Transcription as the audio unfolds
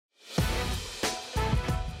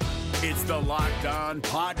It's the Locked On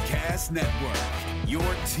Podcast Network, your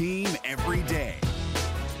team every day.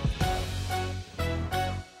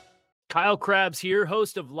 Kyle Krabs here,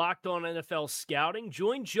 host of Locked On NFL Scouting.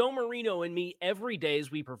 Join Joe Marino and me every day as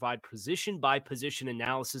we provide position-by-position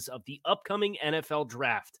analysis of the upcoming NFL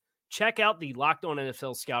Draft. Check out the Locked On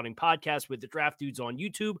NFL Scouting podcast with the Draft Dudes on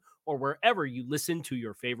YouTube or wherever you listen to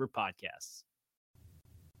your favorite podcasts.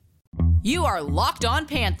 You are Locked On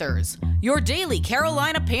Panthers, your daily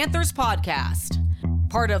Carolina Panthers podcast.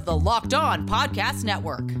 Part of the Locked On Podcast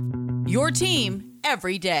Network, your team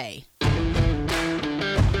every day.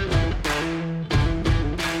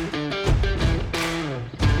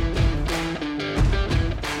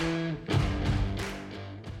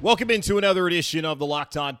 Welcome into another edition of the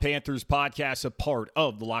Locked On Panthers podcast, a part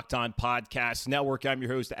of the Locked On Podcast Network. I'm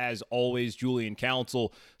your host, as always, Julian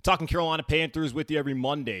Council, talking Carolina Panthers with you every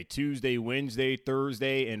Monday, Tuesday, Wednesday,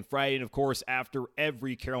 Thursday, and Friday. And, of course, after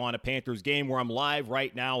every Carolina Panthers game, where I'm live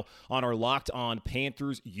right now on our Locked On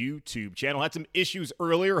Panthers YouTube channel. Had some issues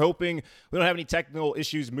earlier, hoping we don't have any technical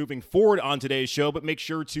issues moving forward on today's show, but make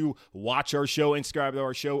sure to watch our show and subscribe to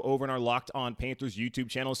our show over on our Locked On Panthers YouTube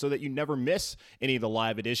channel so that you never miss any of the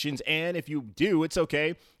live editions. And if you do, it's okay.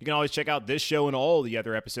 You can always check out this show and all the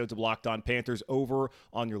other episodes of Locked On Panthers over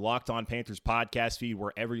on your Locked On Panthers podcast feed,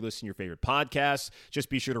 wherever you listen to your favorite podcasts. Just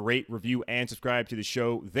be sure to rate, review, and subscribe to the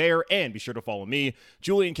show there. And be sure to follow me,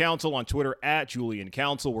 Julian Council, on Twitter at Julian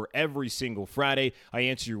Council, where every single Friday I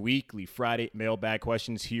answer your weekly Friday mailbag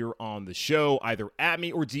questions here on the show. Either at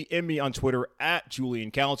me or DM me on Twitter at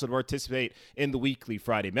Julian Council to participate in the weekly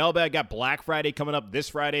Friday mailbag. Got Black Friday coming up this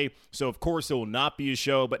Friday, so of course it will not be a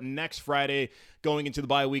show. But next Friday, going into the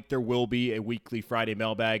bye week, there will be a weekly Friday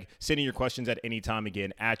mailbag. Send in your questions at any time,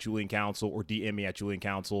 again, at Julian Council, or DM me at Julian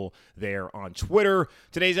Council there on Twitter.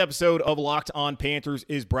 Today's episode of Locked On Panthers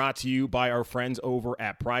is brought to you by our friends over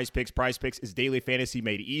at Prize Picks. Prize Picks is daily fantasy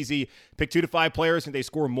made easy. Pick 2 to 5 players, and they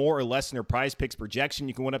score more or less than their Prize Picks projection.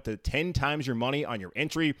 You can win up to 10 times your money on your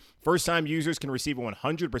entry. First-time users can receive a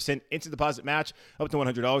 100% instant deposit match up to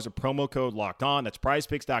 $100 with promo code Locked On. That's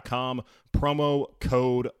prizepicks.com, promo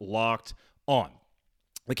code Locked On.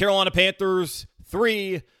 The Carolina Panthers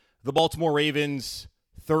 3, the Baltimore Ravens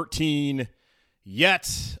 13.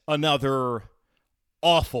 Yet another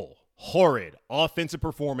awful, horrid offensive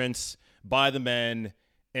performance by the men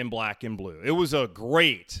in black and blue. It was a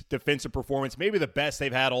great defensive performance, maybe the best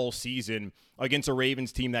they've had all season, against a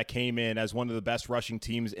Ravens team that came in as one of the best rushing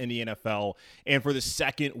teams in the NFL. And for the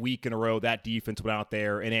second week in a row, that defense went out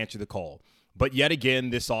there and answered the call. But yet again,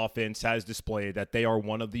 this offense has displayed that they are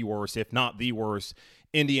one of the worst, if not the worst,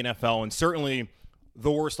 in the NFL, and certainly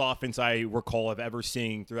the worst offense I recall of ever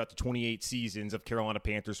seeing throughout the 28 seasons of Carolina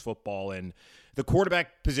Panthers football. And the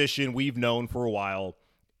quarterback position we've known for a while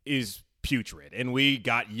is putrid. And we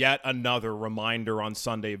got yet another reminder on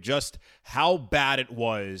Sunday of just how bad it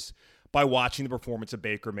was by watching the performance of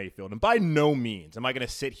Baker Mayfield. And by no means am I going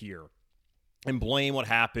to sit here and blame what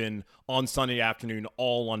happened on Sunday afternoon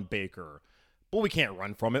all on Baker. But we can't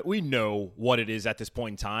run from it. We know what it is at this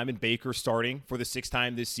point in time. And Baker starting for the 6th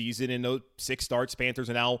time this season. In those 6 starts, Panthers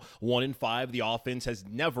are now 1-5. The offense has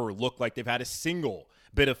never looked like they've had a single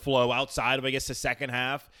bit of flow outside of, I guess, the second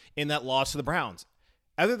half in that loss to the Browns.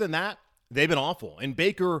 Other than that, they've been awful. And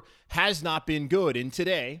Baker has not been good. And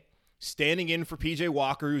today, standing in for P.J.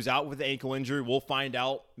 Walker, who's out with the ankle injury. We'll find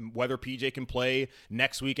out whether P.J. can play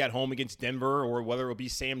next week at home against Denver or whether it'll be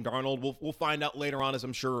Sam Darnold. We'll find out later on, as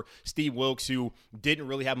I'm sure Steve Wilks, who didn't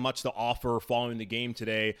really have much to offer following the game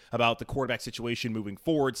today about the quarterback situation moving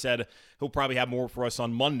forward, said he'll probably have more for us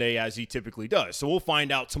on Monday, as he typically does. So we'll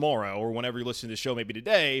find out tomorrow, or whenever you listen to the show, maybe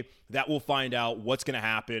today, that we'll find out what's going to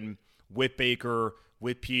happen with Baker,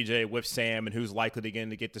 with P.J., with Sam, and who's likely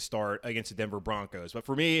to get the start against the Denver Broncos. But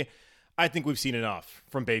for me, I think we've seen enough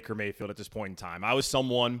from Baker Mayfield at this point in time. I was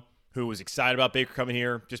someone who was excited about Baker coming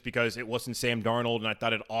here just because it wasn't Sam Darnold, and I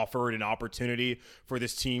thought it offered an opportunity for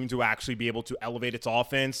this team to actually be able to elevate its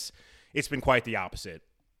offense. It's been quite the opposite.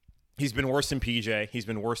 He's been worse than PJ. He's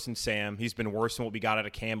been worse than Sam. He's been worse than what we got out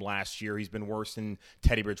of Cam last year. He's been worse than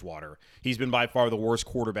Teddy Bridgewater. He's been by far the worst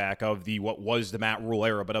quarterback of what was the Matt Rule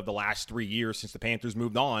era, but of the last 3 years since the Panthers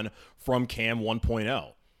moved on from Cam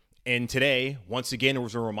 1.0. And today, once again, it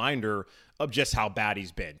was a reminder of just how bad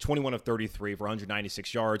he's been. 21 of 33 for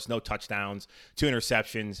 196 yards, no touchdowns, 2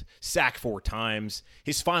 interceptions, sacked 4 times.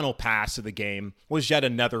 His final pass of the game was yet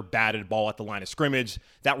another batted ball at the line of scrimmage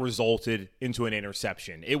that resulted into an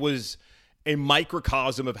interception. It was a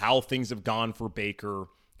microcosm of how things have gone for Baker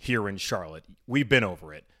here in Charlotte. We've been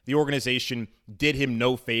over it. the organization did him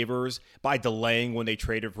no favors by delaying when they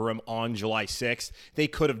traded for him on July 6th. They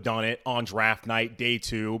could have done it on draft night, day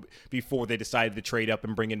 2, before they decided to trade up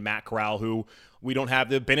and bring in Matt Corral, who we don't have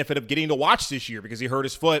the benefit of getting to watch this year because he hurt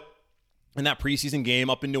his foot in that preseason game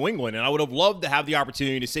up in New England. And I would have loved to have the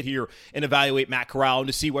opportunity to sit here and evaluate Matt Corral and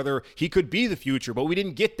to see whether he could be the future, but we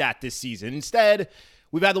didn't get that this season. Instead,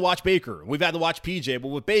 we've had to watch Baker. We've had to watch PJ, but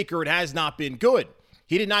with Baker, it has not been good.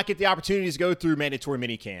 He did not get the opportunities to go through mandatory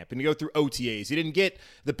minicamp and to go through OTAs. He didn't get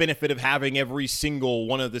the benefit of having every single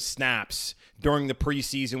one of the snaps during the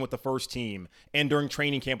preseason with the first team and during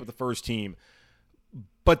training camp with the first team.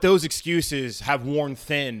 But those excuses have worn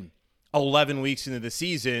thin 11 weeks into the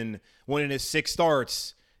season when in his 6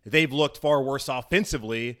 starts, they've looked far worse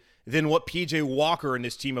offensively than what PJ Walker and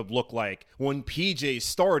this team have looked like when PJ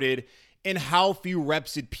started. And how few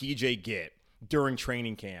reps did PJ get during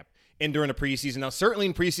training camp and during the preseason? Now, certainly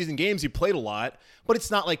in preseason games, he played a lot, but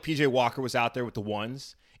it's not like PJ Walker was out there with the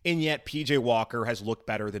ones. And yet PJ Walker has looked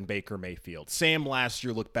better than Baker Mayfield. Sam last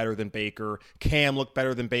year looked better than Baker. Cam looked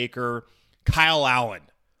better than Baker. Kyle Allen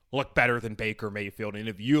looked better than Baker Mayfield. And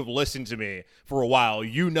if you have listened to me for a while,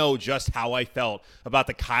 you know just how I felt about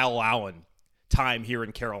the Kyle Allen time here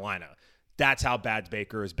in Carolina. That's how bad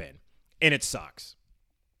Baker has been. And it sucks.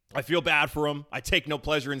 I feel bad for him. I take no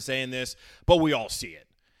pleasure in saying this, but we all see it.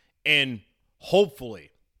 And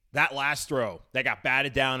hopefully that last throw that got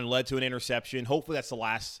batted down and led to an interception, hopefully that's the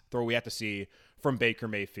last throw we have to see from Baker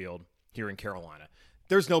Mayfield here in Carolina.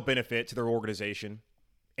 There's no benefit to their organization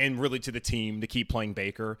and really to the team to keep playing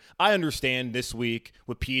Baker. I understand this week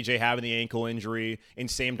with PJ having the ankle injury and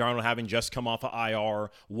Sam Darnold having just come off of IR,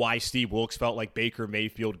 why Steve Wilkes felt like Baker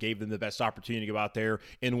Mayfield gave them the best opportunity to go out there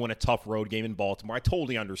and win a tough road game in Baltimore. I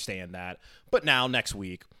totally understand that. But now, next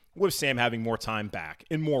week, with Sam having more time back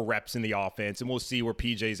and more reps in the offense, and we'll see where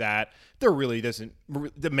PJ's at, there really doesn't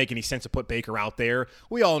make any sense to put Baker out there.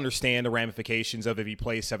 We all understand the ramifications of if he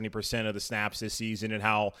plays 70% of the snaps this season and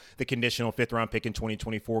how the conditional 5th-round pick in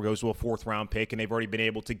 2024 goes to a 4th-round pick, and they've already been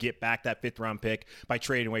able to get back that 5th-round pick by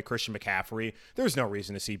trading away Christian McCaffrey. There's no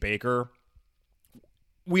reason to see Baker.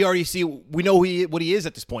 We know what he is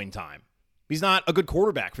at this point in time. He's not a good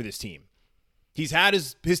quarterback for this team. He's had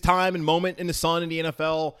his time and moment in the sun in the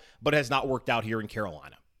NFL, but has not worked out here in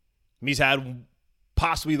Carolina. He's had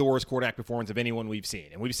possibly the worst quarterback performance of anyone we've seen.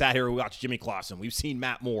 And we've sat here and watched Jimmy Clausen. We've seen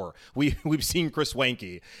Matt Moore. We've seen Chris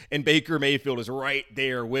Wenke. And Baker Mayfield is right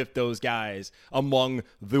there with those guys among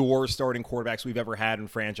the worst starting quarterbacks we've ever had in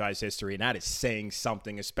franchise history. And that is saying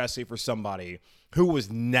something, especially for somebody who was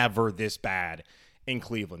never this bad in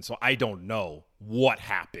Cleveland. So I don't know what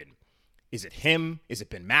happened. Is it him? Is it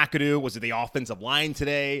Ben McAdoo? Was it the offensive line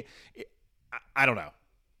today? I don't know.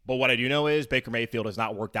 But what I do know is Baker Mayfield has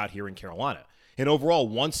not worked out here in Carolina. And overall,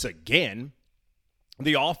 once again,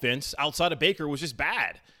 the offense outside of Baker was just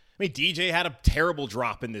bad. I mean, DJ had a terrible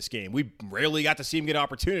drop in this game. We rarely got to see him get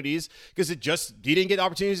opportunities because he didn't get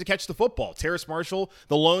opportunities to catch the football. Terrace Marshall,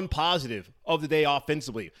 the lone positive of the day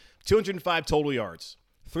offensively. 205 total yards.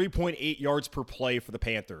 3.8 yards per play for the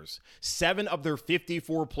Panthers. 7 of their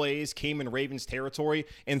 54 plays came in Ravens territory,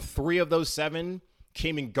 and 3 of those 7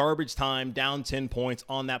 came in garbage time, down 10 points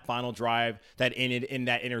on that final drive that ended in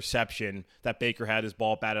that interception that Baker had his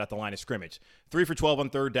ball batted at the line of scrimmage. 3 for 12 on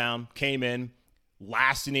 3rd down, came in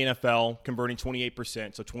last in the NFL, converting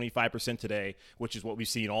 28%, so 25% today, which is what we've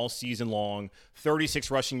seen all season long.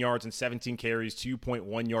 36 rushing yards and 17 carries,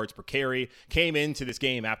 2.1 yards per carry. Came into this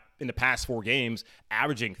game in the past 4 games,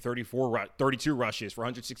 averaging 32 rushes for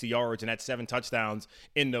 160 yards and had 7 touchdowns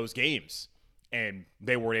in those games. And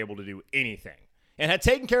they weren't able to do anything. And had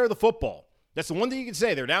taken care of the football. That's the one thing you can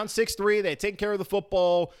say. They're down 6-3. They had taken care of the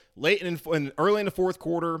football late and early in the 4th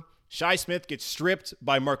quarter. Shi Smith gets stripped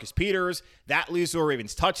by Marcus Peters. That leads to a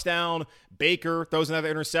Ravens touchdown. Baker throws another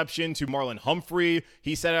interception to Marlon Humphrey.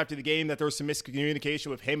 He said after the game that there was some miscommunication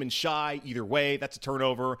with him and Shi. Either way, that's a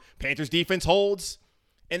turnover. Panthers defense holds.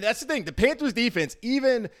 And that's the thing. The Panthers defense,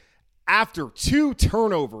 even after 2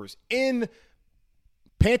 turnovers in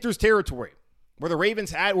Panthers territory, where the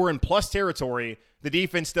Ravens were in plus territory, the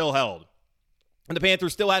defense still held. And the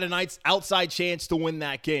Panthers still had an outside chance to win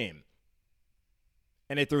that game.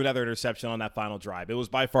 And they threw another interception on that final drive. It was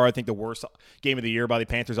by far, I think, the worst game of the year by the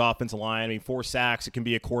Panthers offensive line. I mean, 4 sacks, it can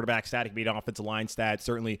be a quarterback stat, it can be an offensive line stat.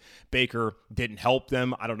 Certainly, Baker didn't help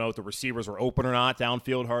them. I don't know if the receivers were open or not.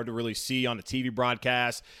 Downfield, hard to really see on the TV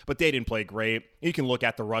broadcast, but they didn't play great. You can look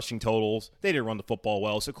at the rushing totals. They didn't run the football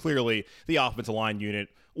well, so clearly the offensive line unit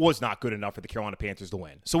was not good enough for the Carolina Panthers to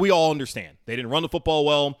win. So we all understand. They didn't run the football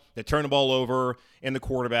well. They turned the ball over, and the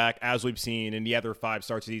quarterback, as we've seen in the other 5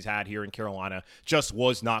 starts that he's had here in Carolina, just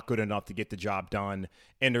was not good enough to get the job done.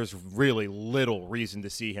 And there's really little reason to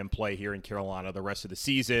see him play here in Carolina the rest of the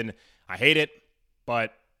season. I hate it,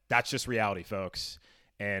 but that's just reality, folks.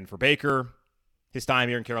 And for Baker, his time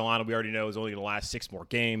here in Carolina, we already know, is only going to last 6 more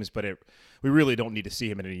games, but we really don't need to see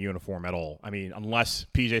him in a uniform at all. I mean, unless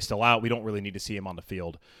PJ's still out, we don't really need to see him on the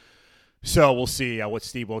field. So we'll see what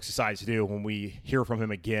Steve Wilks decides to do when we hear from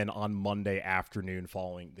him again on Monday afternoon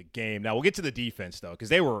following the game. Now, we'll get to the defense, though, because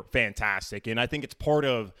they were fantastic, and I think it's part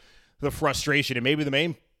of the frustration and maybe the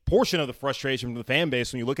main portion of the frustration from the fan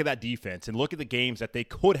base when you look at that defense and look at the games that they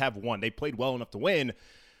could have won. They played well enough to win,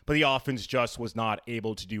 but the offense just was not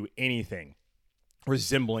able to do anything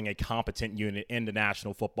resembling a competent unit in the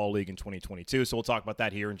National Football League in 2022. So we'll talk about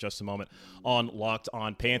that here in just a moment on Locked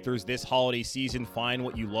On Panthers. This holiday season, find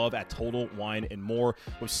what you love at Total Wine & More.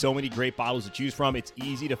 With so many great bottles to choose from, it's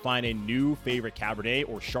easy to find a new favorite Cabernet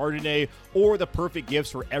or Chardonnay or the perfect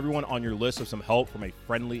gifts for everyone on your list with some help from a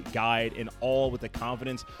friendly guide, and all with the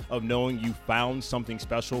confidence of knowing you found something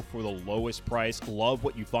special for the lowest price. Love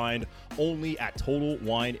what you find only at Total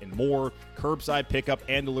Wine & More. Curbside pickup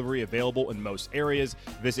and delivery available in most areas.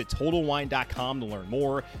 Visit TotalWine.com to learn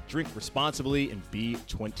more. Drink responsibly and be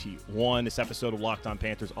 21. This episode of Locked On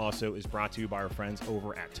Panthers also is brought to you by our friends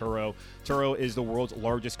over at Turo. Turo is the world's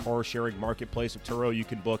largest car-sharing marketplace. With Turo, you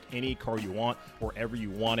can book any car you want, wherever you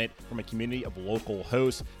want it, from a community of local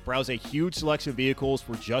hosts. Browse a huge selection of vehicles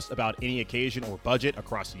for just about any occasion or budget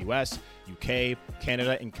across the U.S., UK,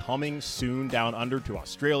 Canada, and coming soon down under to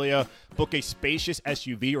Australia. Book a spacious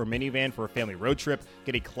SUV or minivan for a family road trip.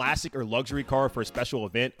 Get a classic or luxury car for a special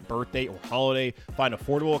event, birthday, or holiday. Find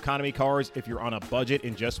affordable economy cars if you're on a budget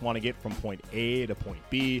and just want to get from point A to point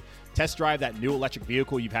B. Test drive that new electric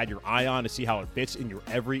vehicle you've had your eye on to see how it fits in your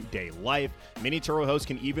everyday life. Many Turo hosts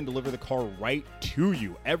can even deliver the car right to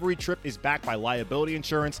you. Every trip is backed by liability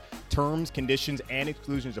insurance. Terms, conditions, and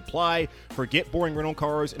exclusions apply. Forget boring rental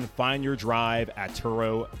cars and find your drive at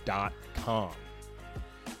Turo.com.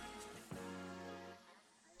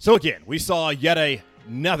 So again, we saw yet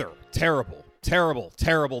another terrible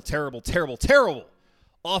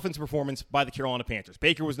offensive performance by the Carolina Panthers.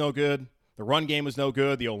 Baker was no good. The run game was no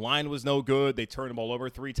good. The O-line was no good. They turned the ball over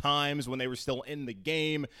 3 times when they were still in the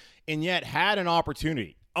game, and yet had an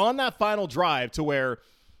opportunity on that final drive to where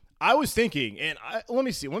I was thinking, and let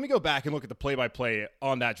me go back and look at the play-by-play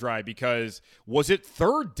on that drive, because was it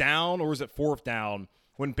 3rd down or was it 4th down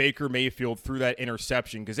when Baker Mayfield threw that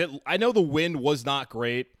interception? Because I know the wind was not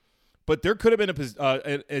great, but there could have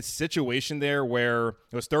been a situation there where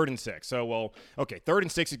it was 3rd and 6. So, 3rd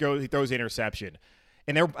and 6, he throws the interception.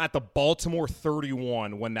 And they're at the Baltimore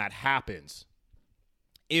 31 when that happens.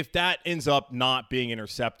 If that ends up not being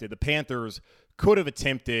intercepted, the Panthers could have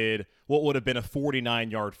attempted what would have been a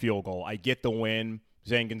 49-yard field goal. I get the win.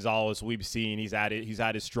 Zane Gonzalez, we've seen he's had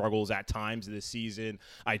his struggles at times this season.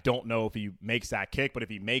 I don't know if he makes that kick, but if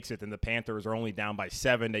he makes it, then the Panthers are only down by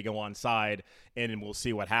 7. They go onside, and we'll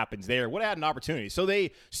see what happens there. Would have had an opportunity. So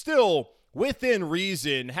they still, within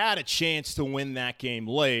reason, had a chance to win that game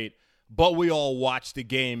late, but we all watched the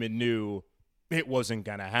game and knew it wasn't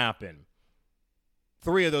going to happen.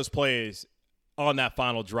 3 of those plays on that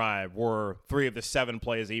final drive were 3 of the 7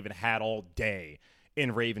 plays they even had all day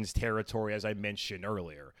in Ravens territory, as I mentioned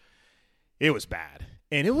earlier. It was bad,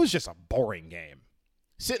 and it was just a boring game.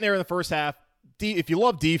 Sitting there in the first half, if you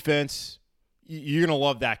love defense, you're going to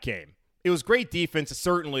love that game. It was great defense,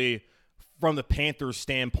 certainly from the Panthers'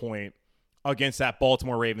 standpoint, against that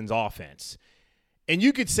Baltimore Ravens offense. And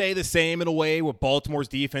you could say the same in a way with Baltimore's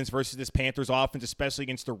defense versus this Panthers offense, especially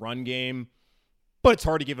against the run game. But it's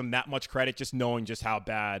hard to give them that much credit, just knowing just how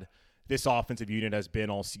bad this offensive unit has been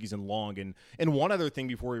all season long. And one other thing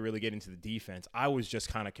before we really get into the defense, I was just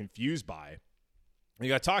kind of confused by. You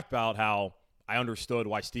got talked about how I understood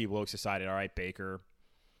why Steve Wilks decided, all right, Baker,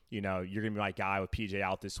 you're going to be my guy with PJ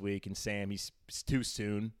out this week, and Sam, it's too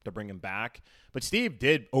soon to bring him back. But Steve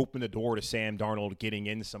did open the door to Sam Darnold getting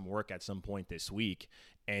in some work at some point this week.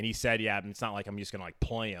 And he said, yeah, it's not like I'm just going to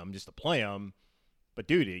play him just to play him. But,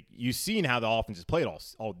 dude, you've seen how the offense has played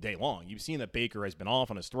all day long. You've seen that Baker has been off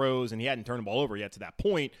on his throws, and he hadn't turned the ball over yet to that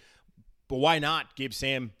point. But why not give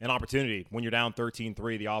Sam an opportunity when you're down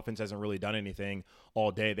 13-3? The offense hasn't really done anything all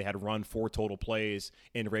day. They had run 4 total plays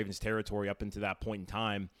in Ravens territory up into that point in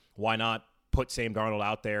time. Why not put Sam Darnold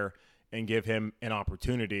out there and give him an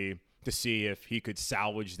opportunity to see if he could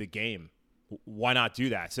salvage the game? Why not do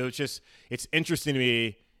that? So it's interesting to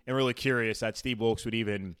me and really curious that Steve Wilks would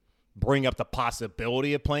even bring up the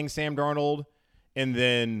possibility of playing Sam Darnold and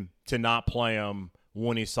then to not play him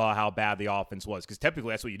when he saw how bad the offense was. Because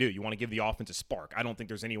typically that's what you do. You want to give the offense a spark. I don't think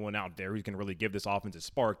there's anyone out there who can really give this offense a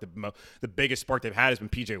spark. The biggest spark they've had has been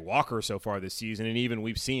P.J. Walker so far this season, and even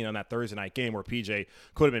we've seen on that Thursday night game where P.J.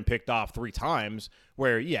 could have been picked off 3 times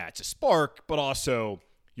where, yeah, it's a spark, but also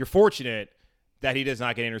you're fortunate that he does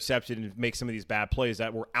not get intercepted and make some of these bad plays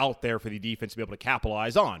that were out there for the defense to be able to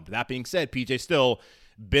capitalize on. But that being said, P.J. still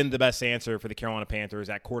been the best answer for the Carolina Panthers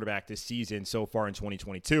at quarterback this season so far in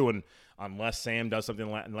 2022. And unless Sam does something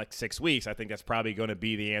in like 6 weeks, I think that's probably going to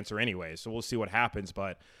be the answer anyway. So we'll see what happens.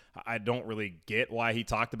 But I don't really get why he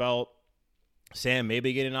talked about Sam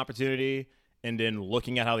maybe getting an opportunity and then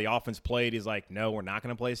looking at how the offense played, he's like, no, we're not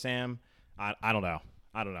going to play Sam. I don't know.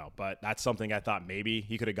 But that's something I thought maybe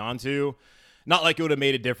he could have gone to. Not like it would have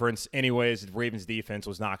made a difference anyways. The Ravens defense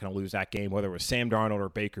was not going to lose that game, whether it was Sam Darnold or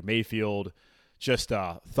Baker Mayfield. Just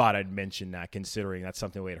thought I'd mention that, considering that's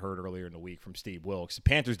something we had heard earlier in the week from Steve Wilkes. The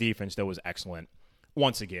Panthers defense, though, was excellent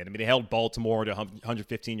once again. I mean, they held Baltimore to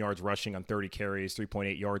 115 yards rushing on 30 carries,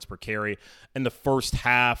 3.8 yards per carry. In the first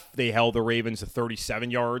half, they held the Ravens to 37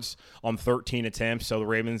 yards on 13 attempts. So the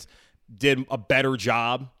Ravens did a better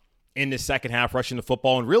job in the second half rushing the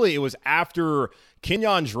football. And really, it was after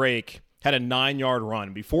Kenyon Drake had a 9-yard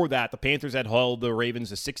run. Before that, the Panthers had held the Ravens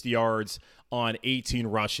to 60 yards on 18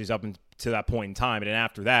 rushes up to that point in time. And then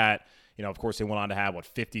after that, you know, of course, they went on to have,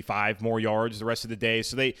 55 more yards the rest of the day.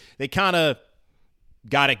 So they kind of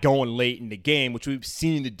got it going late in the game, which we've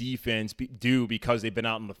seen the defense do because they've been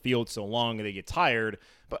out in the field so long and they get tired.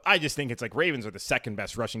 But I just think it's like Ravens are the second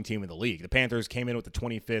best rushing team in the league. The Panthers came in with the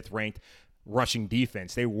 25th ranked rushing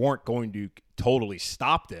defense. They weren't going to totally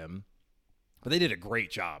stop them, but they did a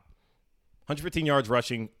great job. 115 yards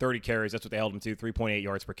rushing, 30 carries. That's what they held them to, 3.8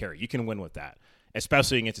 yards per carry. You can win with that,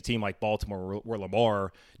 especially against a team like Baltimore where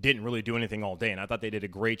Lamar didn't really do anything all day. And I thought they did a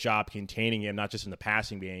great job containing him, not just in the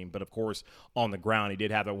passing game, but, of course, on the ground. He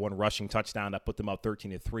did have that one rushing touchdown that put them up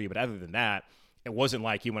 13-3. But other than that, it wasn't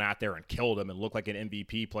like he went out there and killed him and looked like an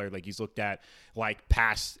MVP player like he's looked at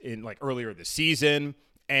earlier this season.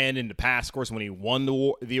 And in the past, of course, when he won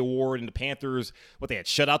the award, and the Panthers, they had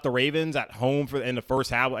shut out the Ravens at home in the first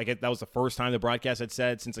half. I guess that was the first time the broadcast had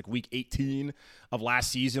said since week 18 of last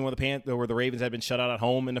season where the Ravens had been shut out at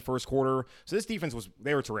home in the first quarter. So this defense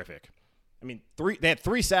they were terrific. I mean, they had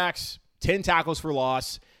 3 sacks, 10 tackles for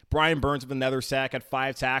loss. Brian Burns with another sack, had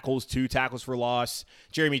 5 tackles, 2 tackles for loss.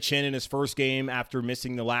 Jeremy Chin in his first game after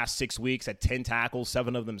missing the last 6 weeks had 10 tackles,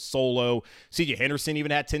 7 of them solo. C.J. Henderson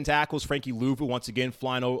even had 10 tackles. Frankie Luvu, once again,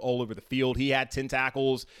 flying all over the field. He had 10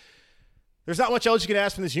 tackles. There's not much else you can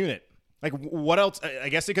ask from this unit. Like, what else? I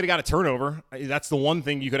guess they could have got a turnover. That's the one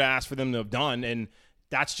thing you could ask for them to have done, and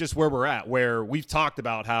that's just where we're at, where we've talked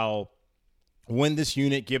about how when this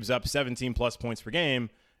unit gives up 17-plus points per game,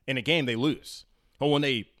 in a game, they lose. But when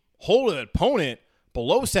they hold an opponent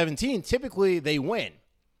below 17, typically they win.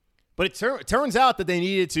 But it turns out that they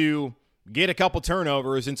needed to get a couple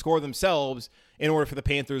turnovers and score themselves in order for the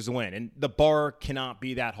Panthers to win. And the bar cannot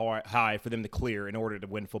be that high for them to clear in order to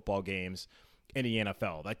win football games in the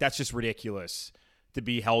NFL. Like, that's just ridiculous to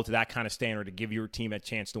be held to that kind of standard to give your team a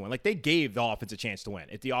chance to win. Like, they gave the offense a chance to win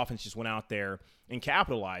if the offense just went out there and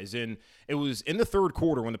capitalized. And it was in the third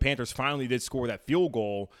quarter when the Panthers finally did score that field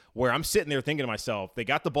goal where I'm sitting there thinking to myself, they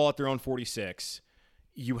got the ball at their own 46.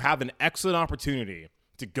 You have an excellent opportunity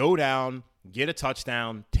to go down, get a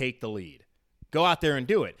touchdown, take the lead. Go out there and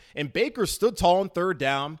do it. And Baker stood tall on third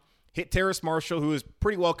down, hit Terrace Marshall, who was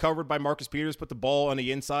pretty well covered by Marcus Peters, put the ball on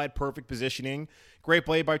the inside, perfect positioning. Great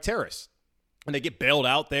play by Terrace. And they get bailed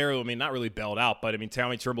out there. I mean, not really bailed out, but I mean,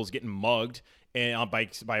 Tommy Trimble's getting mugged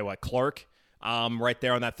by Clark right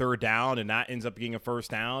there on that third down, and that ends up being a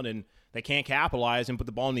first down, and they can't capitalize and put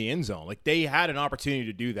the ball in the end zone. Like, they had an opportunity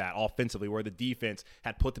to do that offensively where the defense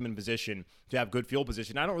had put them in position to have good field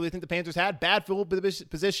position. I don't really think the Panthers had bad field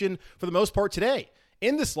position for the most part today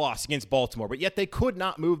in this loss against Baltimore, but yet they could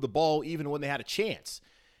not move the ball even when they had a chance.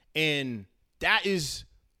 And that is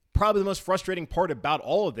probably the most frustrating part about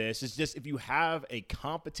all of this is just if you have a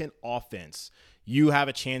competent offense, you have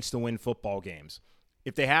a chance to win football games.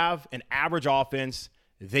 If they have an average offense,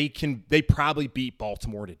 they probably beat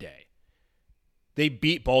Baltimore today. They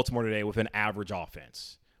beat Baltimore today with an average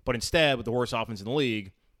offense. But instead, with the worst offense in the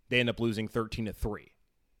league, they end up losing 13-3.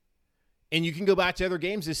 And you can go back to other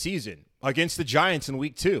games this season against the Giants in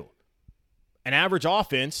week 2. An average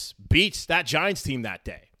offense beats that Giants team that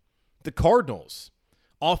day. The Cardinals,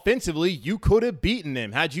 offensively, you could have beaten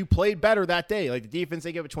them had you played better that day. Like, the defense,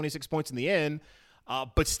 they gave it 26 points in the end.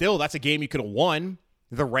 But still, that's a game you could have won.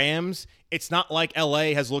 The Rams, it's not like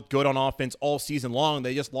LA has looked good on offense all season long.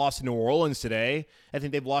 They just lost to New Orleans today. I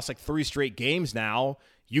think they've lost like 3 straight games now.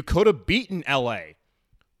 You could have beaten LA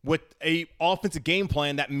with a offensive game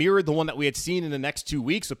plan that mirrored the one that we had seen in the next 2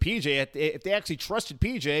 weeks. So PJ, if they actually trusted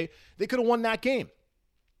PJ, they could have won that game.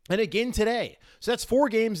 And again today. So that's 4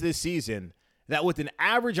 games this season that with an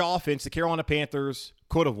average offense, the Carolina Panthers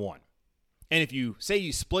could have won. And if you say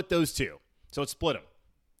you split those 2, so it's split them,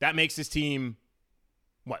 that makes this team,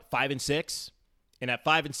 5-6? And at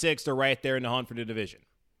 5-6, they're right there in the hunt for the division.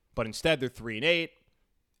 But instead, they're 3-8,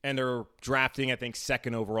 and they're drafting, I think,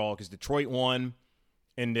 2nd overall because Detroit won,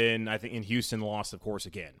 and then I think in Houston lost, of course,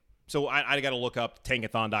 again. So I got to look up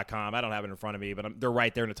tankathon.com. I don't have it in front of me, but they're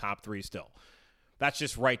right there in the top 3 still. That's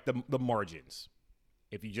just right, the margins.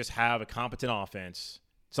 If you just have a competent offense,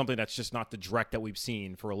 something that's just not the Drek that we've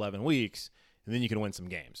seen for 11 weeks, and then you can win some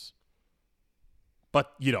games.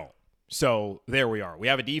 But you don't. So there we are. We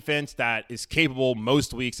have a defense that is capable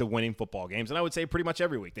most weeks of winning football games, and I would say pretty much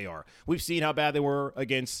every week they are. We've seen how bad they were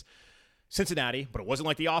against Cincinnati, but it wasn't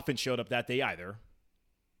like the offense showed up that day either.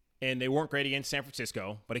 And they weren't great against San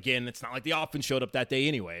Francisco, but again, it's not like the offense showed up that day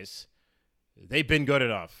anyways. They've been good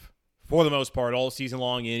enough for the most part all season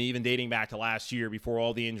long, and even dating back to last year before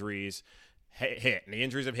all the injuries hit. And the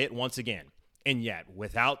injuries have hit once again. And yet,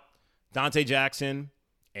 without Dante Jackson,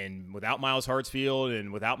 and without Miles Hartsfield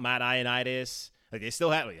and without Matt Ioannidis, like they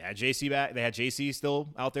still had JC back. They had JC still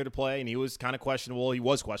out there to play, and he was kind of questionable. He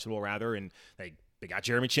was questionable, rather. And they got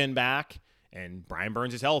Jeremy Chin back, and Brian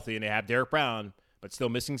Burns is healthy, and they have Derek Brown, but still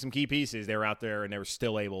missing some key pieces. They were out there, and they were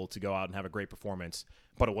still able to go out and have a great performance.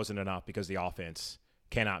 But it wasn't enough because the offense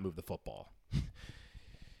cannot move the football.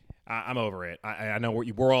 I'm over it. I know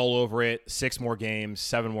we're all over it. 6 more games,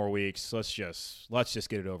 7 more weeks. Let's just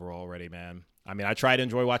get it over already, man. I mean, I try to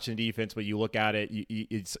enjoy watching the defense, but you look at it,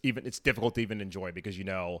 it's difficult to even enjoy because you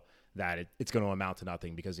know that it's going to amount to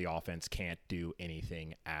nothing because the offense can't do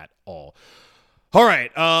anything at all. All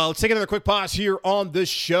right, let's take another quick pause here on the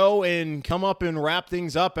show and come up and wrap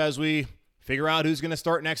things up as we figure out who's going to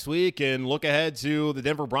start next week and look ahead to the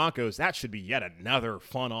Denver Broncos. That should be yet another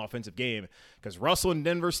fun offensive game because Russell and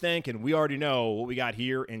Denver stink, and we already know what we got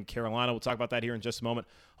here in Carolina. We'll talk about that here in just a moment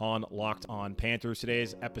on Locked On Panthers.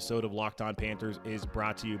 Today's episode of Locked On Panthers is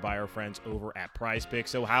brought to you by our friends over at Prize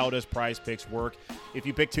Picks. So how does Prize Picks work? If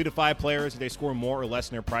you pick 2 to 5 players, if they score more or less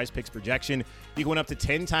in their Prize Picks projection, you can win up to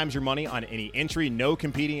 10 times your money on any entry. No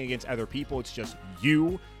competing against other people. It's just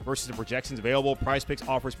you versus the projections available. Prize Picks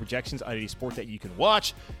offers projections on any sport that you can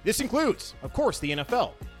watch. This includes, of course, the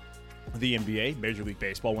NFL, the NBA, Major League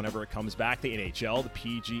Baseball whenever it comes back, the NHL, the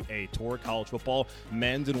PGA Tour, college football,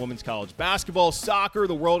 men's and women's college basketball, soccer.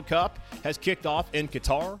 The World Cup has kicked off in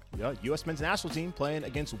Qatar. The U.S. men's national team playing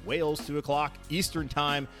against Wales, 2 o'clock Eastern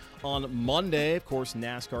time on Monday. Of course,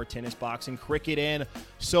 NASCAR, tennis, boxing, cricket, and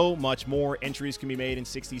so much more. Entries can be made in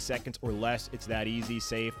 60 seconds or less. It's that easy,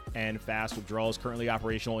 safe, and fast. Withdrawals currently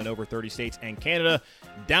operational in over 30 states and Canada.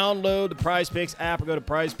 Download the Prize Picks app or go to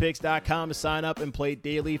prizepicks.com to sign up and play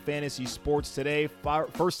daily fantasy sports today.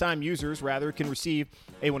 First-time users, can receive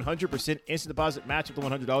a 100% instant deposit match up to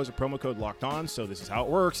 $100 with promo code Locked On. So this is how it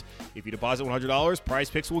works. If you deposit $100,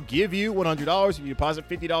 Prize Picks will give you $100. If you deposit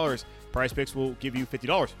 $50, Prize Picks will give you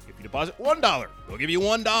 $50. If you deposit $1, they'll give you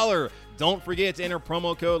 $1. Don't forget to enter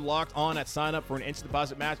promo code Locked On at sign up for an instant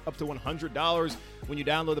deposit match up to $100 when you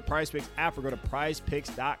download the Prize Picks app or go to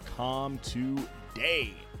prizepicks.com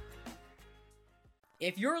today.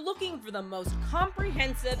 If you're looking for the most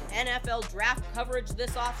comprehensive NFL draft coverage this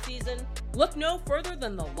offseason, look no further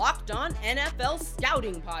than the Locked On NFL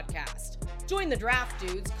Scouting Podcast. Join the draft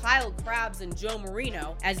dudes, Kyle Krabs and Joe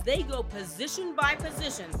Marino, as they go position by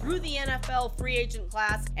position through the NFL free agent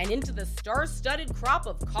class and into the star-studded crop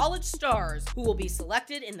of college stars who will be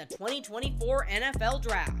selected in the 2024 NFL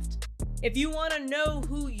Draft. If you want to know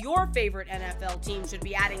who your favorite NFL team should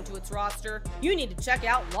be adding to its roster, you need to check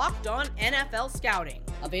out Locked On NFL Scouting,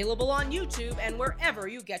 available on YouTube and wherever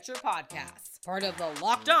you get your podcasts. Part of the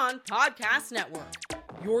Locked On Podcast Network,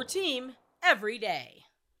 your team every day.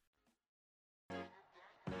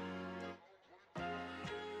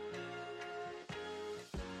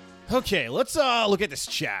 Okay, let's look at this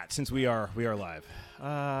chat since we are live.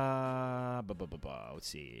 Let's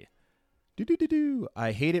see.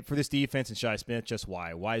 I hate it for this defense and Shi Smith. Just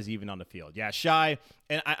why? Why is he even on the field? Yeah, Shi,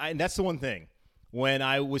 and that's the one thing. When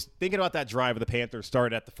I was thinking about that drive, the Panthers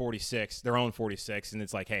started at the 46, their own 46, and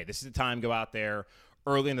it's like, hey, this is the time. Go out there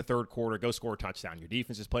early in the third quarter, go score a touchdown. Your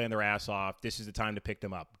defense is playing their ass off. This is the time to pick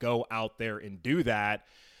them up. Go out there and do that.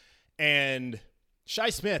 And Shi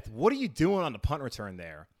Smith, what are you doing on the punt return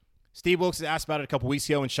there? Steve Wilkes asked about it a couple weeks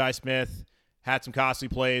ago, and Shi Smith had some costly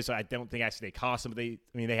plays. I don't think actually they cost them.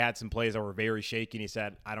 They had some plays that were very shaky, and he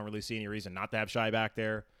said, I don't really see any reason not to have Shai back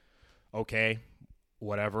there. Okay,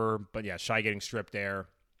 whatever. But yeah, Shai getting stripped there.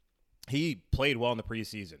 He played well in the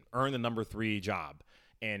preseason, earned the number 3 job,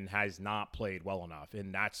 and has not played well enough.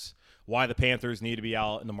 And that's why the Panthers need to be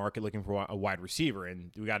out in the market looking for a wide receiver.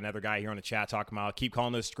 And we got another guy here on the chat talking about keep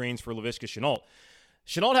calling those screens for Laviska Shenault.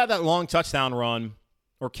 Shenault had that long touchdown run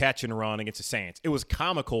or catch and run against the Saints. It was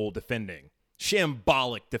comical defending.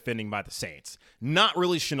 Shambolic defending by the Saints. Not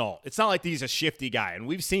really Shenault. It's not like he's a shifty guy, and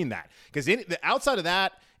we've seen that. Because outside of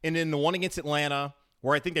that, and then the one against Atlanta,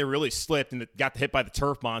 where I think they really slipped and got hit by the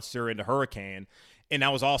turf monster into Hurricane, and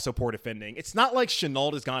that was also poor defending. It's not like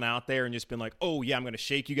Shenault has gone out there and just been like, oh, yeah, I'm going to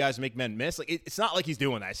shake you guys and make men miss. Like it's not like he's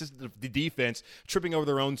doing that. It's just the defense tripping over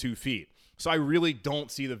their own 2 feet. So I really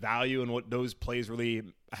don't see the value in what those plays really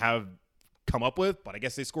have come up with, but I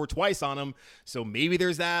guess they scored twice on him, so maybe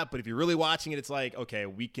there's that. But if you're really watching it, it's like, okay,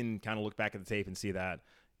 we can kind of look back at the tape and see that,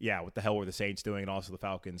 yeah, what the hell were the Saints doing, and also the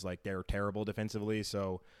Falcons, like they're terrible defensively.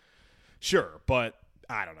 So sure, but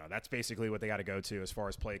I don't know. That's basically what they got to go to as far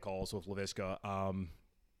as play calls with Laviska.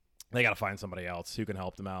 They got to find somebody else who can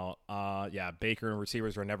help them out. Yeah, Baker and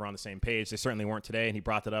receivers are never on the same page. They certainly weren't today, and he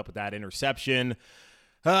brought that up with that interception.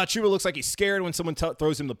 Chuba looks like he's scared when someone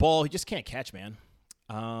throws him the ball. He just can't catch, man.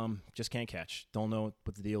 Just can't catch. Don't know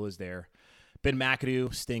what the deal is there. Ben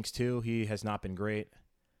McAdoo stinks too. He has not been great.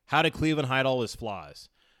 How did Cleveland hide all his flaws?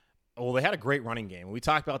 Well, they had a great running game. We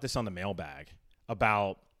talked about this on the mailbag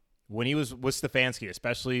about when he was with Stefanski,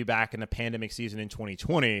 especially back in the pandemic season in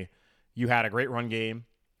 2020. You had a great run game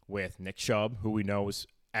with Nick Chubb, who we know is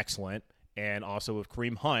excellent, and also with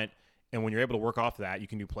Kareem Hunt. And when you're able to work off of that, you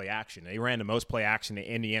can do play action. They ran the most play action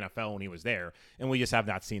in the NFL when he was there, and we just have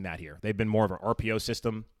not seen that here. They've been more of an RPO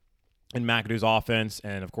system in McAdoo's offense.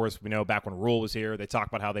 And, of course, we know back when Rule was here, they talked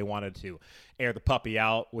about how they wanted to air the puppy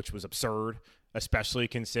out, which was absurd, especially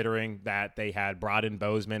considering that they had brought in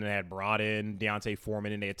Bozeman and they had brought in Deontay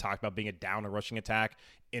Foreman, and they had talked about being a down and rushing attack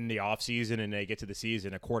in the offseason, and they get to the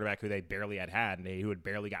season, a quarterback who they barely had and who had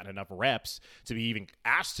barely gotten enough reps to be even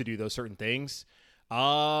asked to do those certain things.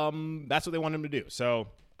 That's what they want him to do. So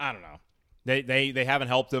I don't know. They haven't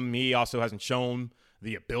helped him. He also hasn't shown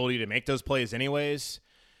the ability to make those plays anyways.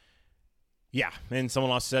 Yeah. And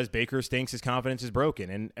someone else says Baker stinks. His confidence is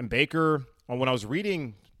broken. And Baker, when I was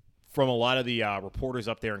reading from a lot of the reporters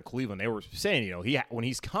up there in Cleveland, they were saying, when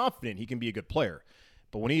he's confident, he can be a good player.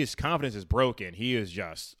 But when his confidence is broken, he is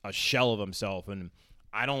just a shell of himself. And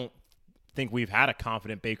I don't think we've had a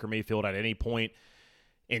confident Baker Mayfield at any point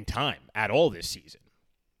in time at all this season,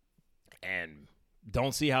 and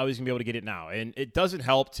don't see how he's gonna be able to get it now. And it doesn't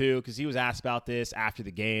help too, because he was asked about this after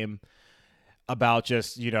the game about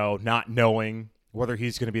just not knowing whether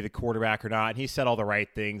he's going to be the quarterback or not, and he said all the right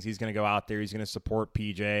things. He's going to go out there, he's going to support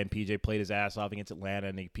PJ, and PJ played his ass off against Atlanta,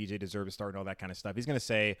 and PJ deserved to start and all that kind of stuff. He's going to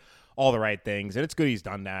say all the right things, and it's good he's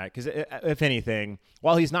done that, because if anything,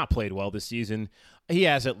 while he's not played well this season, he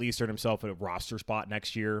has at least earned himself a roster spot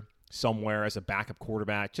next year somewhere as a backup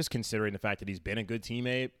quarterback, just considering the fact that he's been a good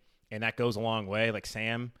teammate, and that goes a long way. Like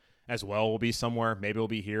Sam as well will be somewhere. Maybe he'll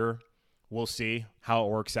be here. We'll see how it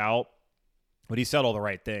works out. But he said all the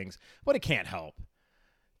right things. But it can't help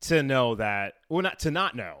to know that, well, not to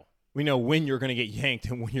not know. We know when you're going to get yanked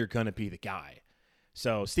and when you're going to be the guy.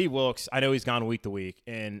 So Steve Wilkes, I know he's gone week to week,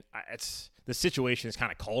 and the situation is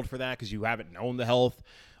kind of called for that, because you haven't known the health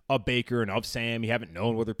of Baker and of Sam. You haven't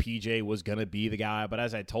known whether PJ was going to be the guy. But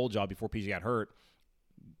as I told y'all before PJ got hurt,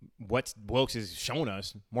 what Wilkes has shown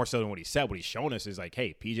us, more so than what he said, what he's shown us is like,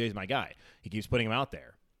 hey, PJ's my guy. He keeps putting him out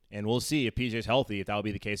there. And we'll see if PJ's healthy, if that'll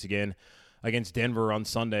be the case again against Denver on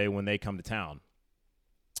Sunday when they come to town.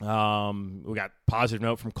 We got positive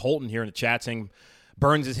note from Colton here in the chat saying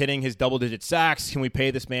Burns is hitting his double-digit sacks. Can we pay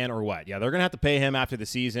this man or what? Yeah, they're going to have to pay him after the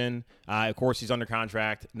season. Of course, he's under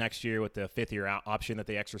contract next year with the fifth-year option that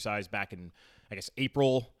they exercised back in, I guess,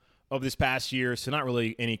 April of this past year. So not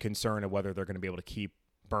really any concern of whether they're going to be able to keep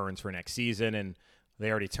Burns for next season. And they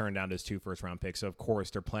already turned down those 2 first-round picks. So, of course,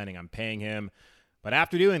 they're planning on paying him. But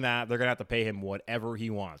after doing that, they're going to have to pay him whatever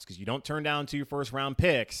he wants, because you don't turn down 2 first-round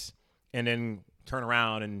picks and then turn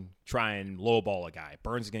around and try and lowball a guy.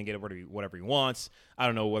 Burns is going to get whatever he wants. I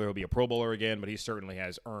don't know whether he'll be a Pro Bowler again, but he certainly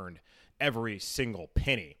has earned every single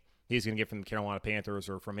penny he's going to get from the Carolina Panthers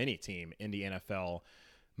or from any team in the NFL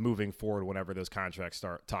moving forward whenever those contract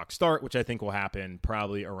talks start, which I think will happen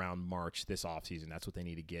probably around March this offseason. That's what they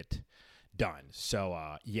need to get done.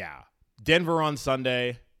 So, yeah, Denver on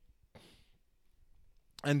Sunday.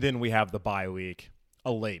 And then we have the bye week,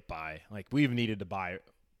 a late bye. Like, we've needed to bye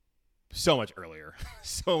so much earlier.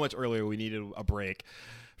 So much earlier we needed a break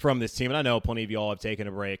from this team. And I know plenty of you all have taken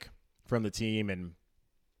a break from the team. And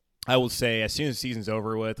I will say, as soon as the season's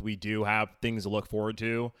over with, we do have things to look forward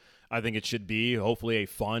to. I think it should be hopefully a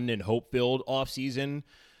fun and hope-filled offseason,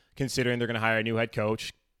 considering they're going to hire a new head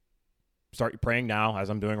coach. Start praying now, as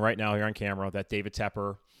I'm doing right now here on camera, that David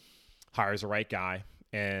Tepper hires the right guy.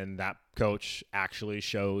 And that coach actually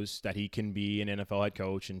shows that he can be an NFL head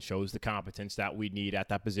coach and shows the competence that we need at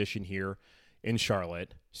that position here in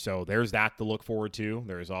Charlotte. So there's that to look forward to.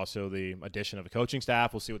 There's also the addition of a coaching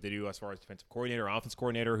staff. We'll see what they do as far as defensive coordinator, offense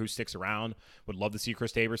coordinator, who sticks around. Would love to see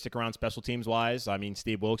Chris Tabor stick around special teams-wise. I mean,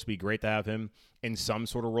 Steve Wilkes would be great to have him in some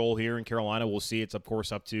sort of role here in Carolina. We'll see. It's, of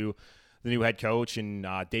course, up to the new head coach, and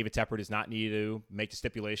David Tepper does not need to make the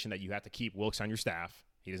stipulation that you have to keep Wilkes on your staff.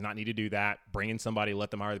 He does not need to do that. Bring in somebody,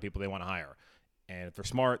 let them hire the people they want to hire. And if they're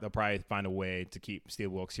smart, they'll probably find a way to keep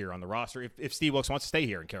Steve Wilkes here on the roster if Steve Wilkes wants to stay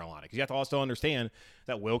here in Carolina. Because you have to also understand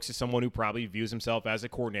that Wilkes is someone who probably views himself as a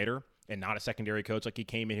coordinator and not a secondary coach like he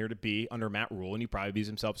came in here to be under Matt Rule. And he probably views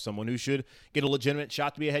himself as someone who should get a legitimate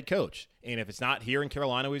shot to be a head coach. And if it's not here in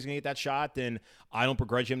Carolina where he's going to get that shot, then I don't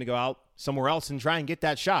begrudge him to go out somewhere else and try and get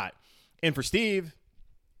that shot. And for Steve,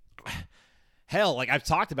 hell, like I've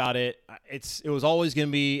talked about it, it was always going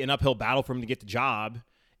to be an uphill battle for him to get the job.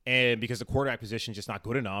 And because the quarterback position is just not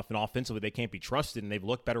good enough, and offensively they can't be trusted, and they've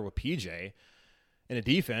looked better with PJ. In a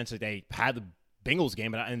defense, like they had the Bengals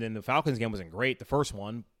game, and then the Falcons game wasn't great, the first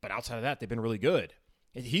one, but outside of that, they've been really good.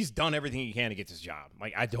 He's done everything he can to get this job.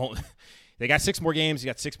 Like they got 6 more games, he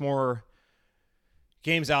got 6 more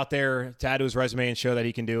games out there to add to his resume and show that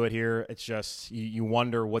he can do it here. It's just, you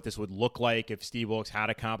wonder what this would look like if Steve Wilkes had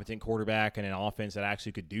a competent quarterback and an offense that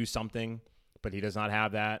actually could do something, but he does not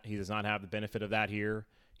have that. He does not have the benefit of that here.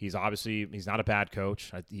 He's not a bad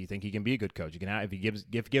coach. You think he can be a good coach. You can have, if he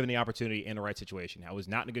given the opportunity in the right situation. Now, he was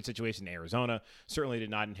not in a good situation in Arizona. Certainly did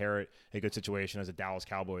not inherit a good situation as the Dallas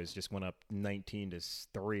Cowboys just went up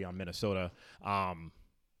 19-3 on Minnesota. I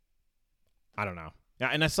don't know. Yeah,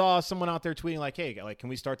 and I saw someone out there tweeting like, "Hey, like, can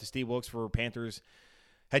we start the Steve Wilkes for Panthers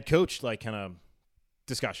head coach like kind of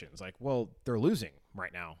discussions?" Like, well, they're losing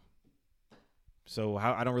right now, so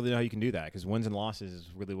I don't really know how you can do that because wins and losses is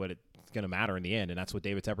really what it's going to matter in the end, and that's what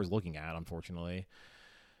David Tepper's looking at, unfortunately.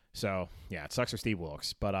 So yeah, it sucks for Steve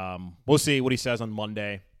Wilkes, but we'll see what he says on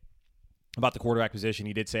Monday about the quarterback position.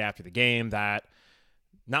 He did say after the game that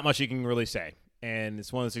not much he can really say. And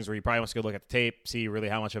it's one of those things where he probably wants to go look at the tape, see really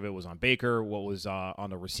how much of it was on Baker, what was on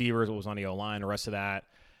the receivers, what was on the O-line, the rest of that.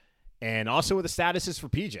 And also what the status is for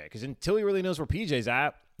PJ, because until he really knows where PJ's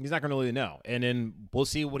at, he's not going to really know. And then we'll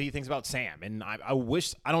see what he thinks about Sam. And I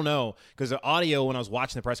don't know, because the audio when I was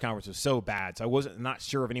watching the press conference was so bad, so I wasn't not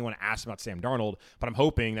sure if anyone asked about Sam Darnold, but I'm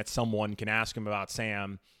hoping that someone can ask him about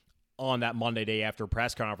Sam on that Monday day after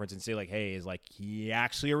press conference and say, like, hey, is like he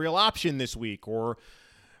actually a real option this week, or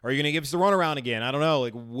are you going to give us the runaround again? I don't know.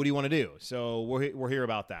 Like, what do you want to do? So we're here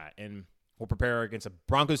about that, and we'll prepare against a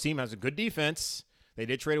Broncos team that has a good defense. They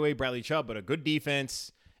did trade away Bradley Chubb, but a good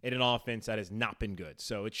defense and an offense that has not been good.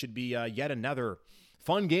 So it should be yet another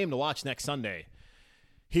fun game to watch next Sunday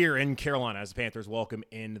here in Carolina as the Panthers welcome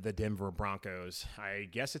in the Denver Broncos. I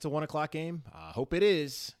guess it's a 1 o'clock game. Hope it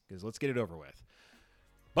is, because let's get it over with.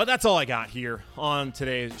 But that's all I got here on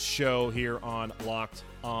today's show here on Locked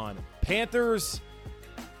On Panthers.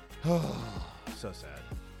 So sad.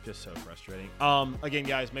 Just so frustrating. Again,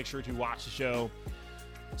 guys, make sure to watch the show.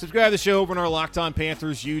 Subscribe to the show over on our Locked On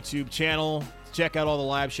Panthers YouTube channel. Check out all the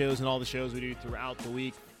live shows and all the shows we do throughout the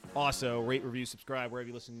week. Also, rate, review, subscribe wherever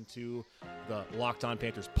you listen to the Locked On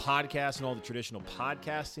Panthers podcast and all the traditional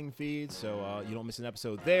podcasting feeds, so you don't miss an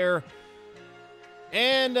episode there.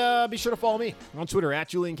 And be sure to follow me on Twitter at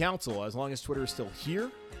Julian Council. As long as Twitter is still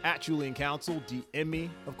here, at Julian Council. DM me,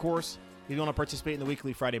 of course. If you want to participate in the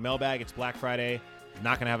weekly Friday mailbag, it's Black Friday. I'm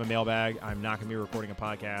not going to have a mailbag. I'm not going to be recording a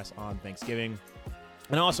podcast on Thanksgiving.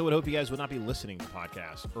 And I also would hope you guys would not be listening to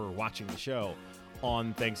podcasts or watching the show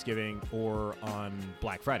on Thanksgiving or on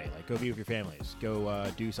Black Friday. Like, go be with your families. Go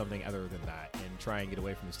do something other than that and try and get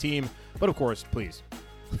away from this team. But, of course, please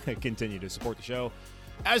continue to support the show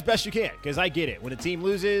as best you can, because I get it. When a team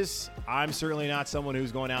loses, I'm certainly not someone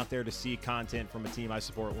who's going out there to see content from a team I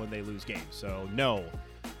support when they lose games. So, no.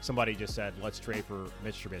 Somebody just said, let's trade for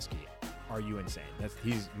Mitch Trubisky. Are you insane?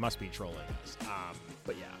 He must be trolling us.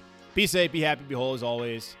 But yeah, be safe, be happy, be whole as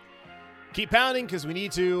always. Keep pounding, because we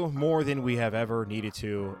need to more than we have ever needed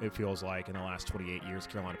to, it feels like, in the last 28 years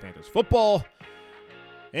of Carolina Panthers football.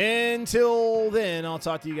 Until then, I'll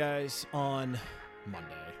talk to you guys on Monday.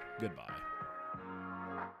 Goodbye.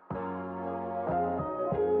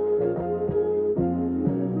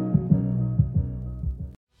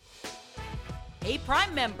 Hey,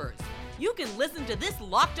 Prime members, you can listen to this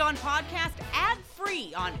Locked On podcast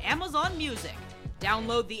ad-free on Amazon Music.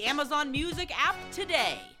 Download the Amazon Music app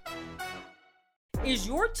today. Is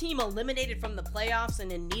your team eliminated from the playoffs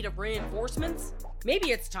and in need of reinforcements?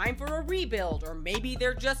 Maybe it's time for a rebuild, or maybe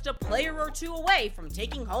they're just a player or two away from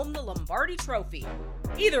taking home the Lombardi Trophy.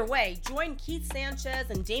 Either way, join Keith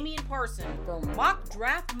Sanchez and Damian Parson for Mock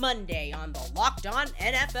Draft Monday on the Locked On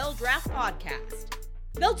NFL Draft Podcast.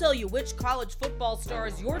 They'll tell you which college football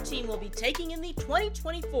stars your team will be taking in the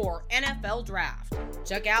 2024 NFL Draft.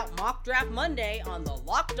 Check out Mock Draft Monday on the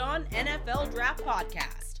Locked On NFL Draft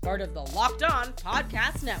Podcast, part of the Locked On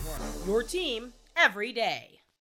Podcast Network. Your team every day.